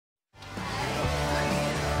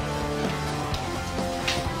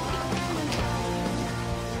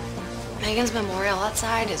Megan's memorial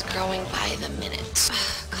outside is growing by the minute.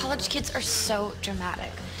 College kids are so dramatic.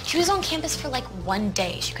 She was on campus for like 1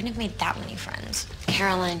 day. She couldn't have made that many friends.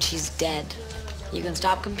 Caroline, she's dead. You can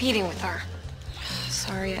stop competing with her.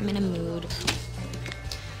 Sorry, I'm in a mood.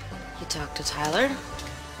 You talked to Tyler?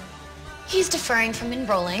 He's deferring from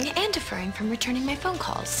enrolling and deferring from returning my phone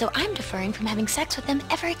calls, so I'm deferring from having sex with him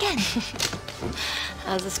ever again.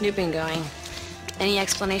 How's the snooping going? Any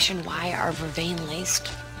explanation why our vervain-laced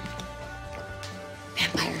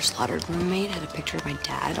vampire-slaughtered roommate had a picture of my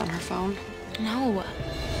dad on her phone? No.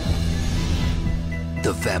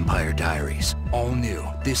 The Vampire Diaries, all new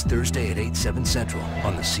this Thursday at 8/7 Central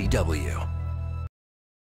on the CW.